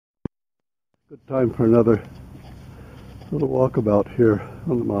Good time for another little walkabout here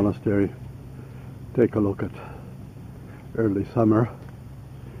on the monastery. Take a look at early summer,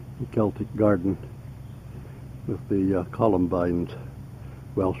 the Celtic garden with the columbines,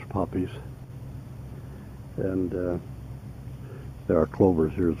 Welsh poppies, and there are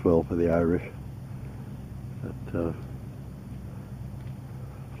clovers here as well for the Irish. That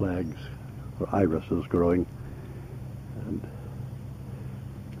flags or irises growing and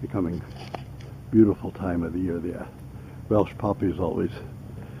becoming beautiful time of the year. The Welsh poppies always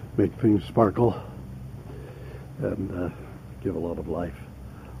make things sparkle and give a lot of life.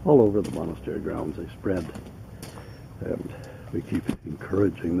 All over the monastery grounds they spread, and we keep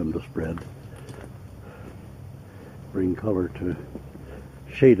encouraging them to spread. Bring color to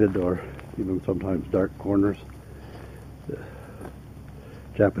shaded or even sometimes dark corners. The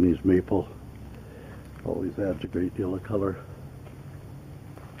Japanese maple always adds a great deal of color.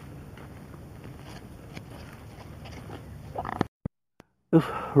 This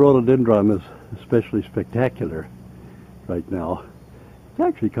rhododendron is especially spectacular right now. It's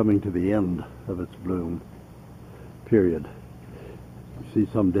actually coming to the end of its bloom period. You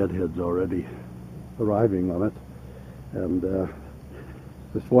see some deadheads already arriving on it, and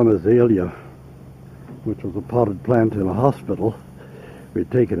this one azalea, which was a potted plant in a hospital, we'd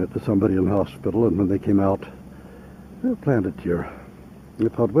taken it to somebody in the hospital, and when they came out, they planted here. We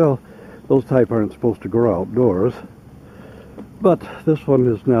thought, well, those type aren't supposed to grow outdoors. But this one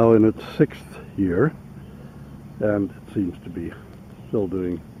is now in its 6th year, and it seems to be still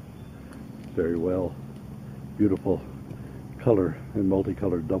doing very well. Beautiful color and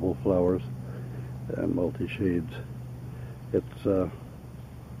multicolored double flowers and multi-shades. It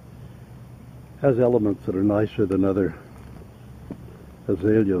has elements that are nicer than other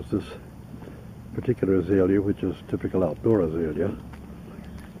azaleas. This particular azalea, which is typical outdoor azalea,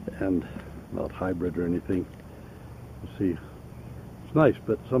 and not hybrid or anything. You see, it's nice,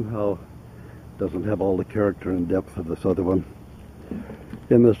 but somehow doesn't have all the character and depth of this other one.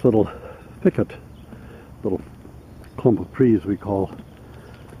 In this little thicket, little clump of trees we call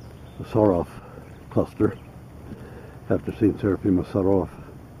the Sorov cluster, after St. Seraphim of Sarov.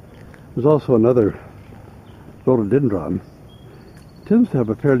 There's also another rhododendron. It tends to have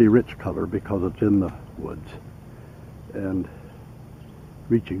a fairly rich color because it's in the woods and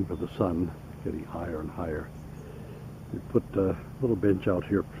reaching for the sun, getting higher and higher. We put a little bench out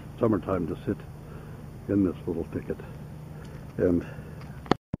here summertime to sit in this little thicket, and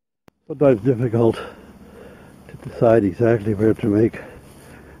sometimes difficult to decide exactly where to make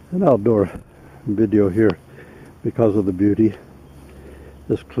an outdoor video here because of the beauty.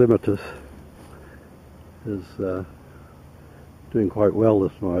 This clematis is doing quite well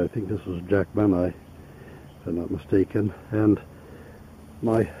this morning. I think this is Jack Manai, if I'm not mistaken, and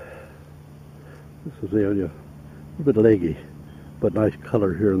this azalea, a bit leggy, but nice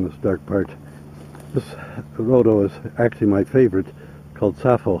color here in this dark part. This rhodo is actually my favorite, called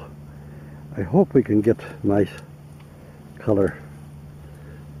Sappho. I hope we can get nice color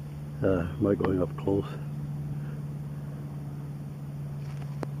by going up close.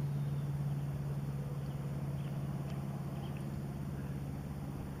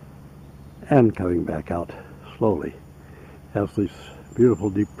 And coming back out slowly. Has this beautiful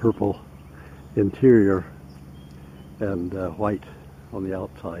deep purple interior and white on the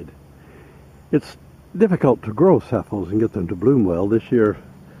outside. It's difficult to grow sapphos and get them to bloom well. This year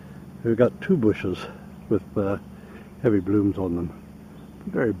we've got 2 bushes with heavy blooms on them.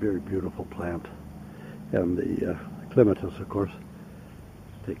 Very, very beautiful plant. And the clematis, of course.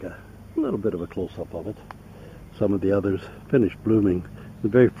 Take a little bit of a close-up of it. Some of the others finished blooming. It's a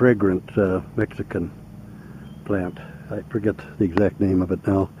very fragrant Mexican plant. I forget the exact name of it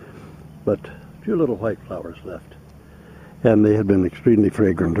now, but a few little white flowers left. And they had been extremely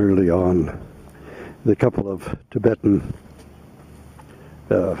fragrant early on. The couple of Tibetan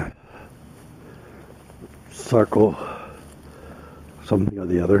sarco something or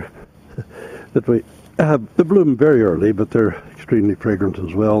the other that we have, they bloom very early, but they're extremely fragrant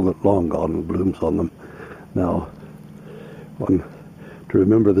as well. That long gone blooms on them now. One to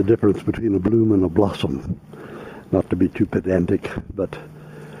remember the difference between a bloom and a blossom. Not to be too pedantic, but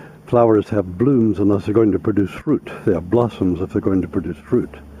flowers have blooms unless they're going to produce fruit. They have blossoms if they're going to produce fruit.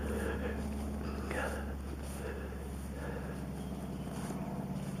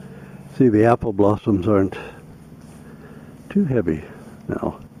 See, the apple blossoms aren't too heavy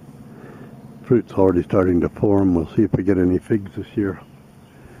now. Fruit's already starting to form. We'll see if we get any figs this year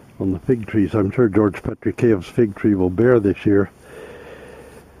on the fig trees. I'm sure George Petrikayev's fig tree will bear this year.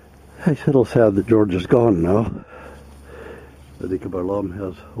 It's a little sad that George is gone now. I think Barlam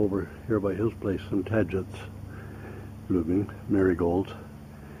has over here by his place some tadgets blooming, marigolds,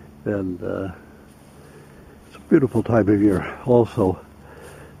 and it's a beautiful time of year also.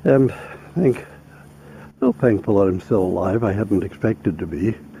 And I think so thankful that I'm still alive. I hadn't expected to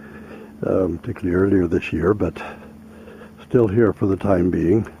be, particularly earlier this year, but still here for the time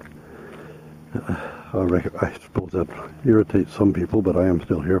being. I suppose that irritates some people, but I am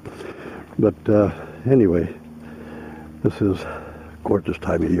still here. But anyway, this is a gorgeous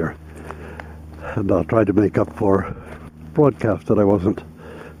time of year. And I'll try to make up for broadcasts that I wasn't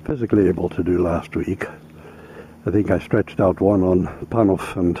physically able to do last week. I think I stretched out one on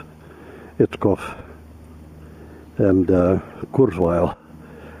Panov and Itzkov, and Kurzweil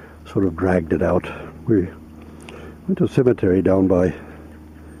sort of dragged it out. We went to a cemetery down by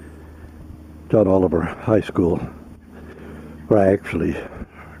John Oliver High School, where I actually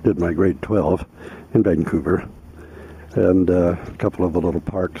did my grade 12 in Vancouver, and a couple of the little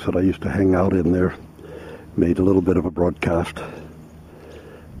parks that I used to hang out in there made a little bit of a broadcast.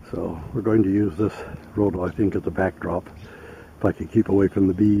 So we're going to use this road, I think, as a backdrop, if I can keep away from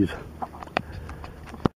the bees.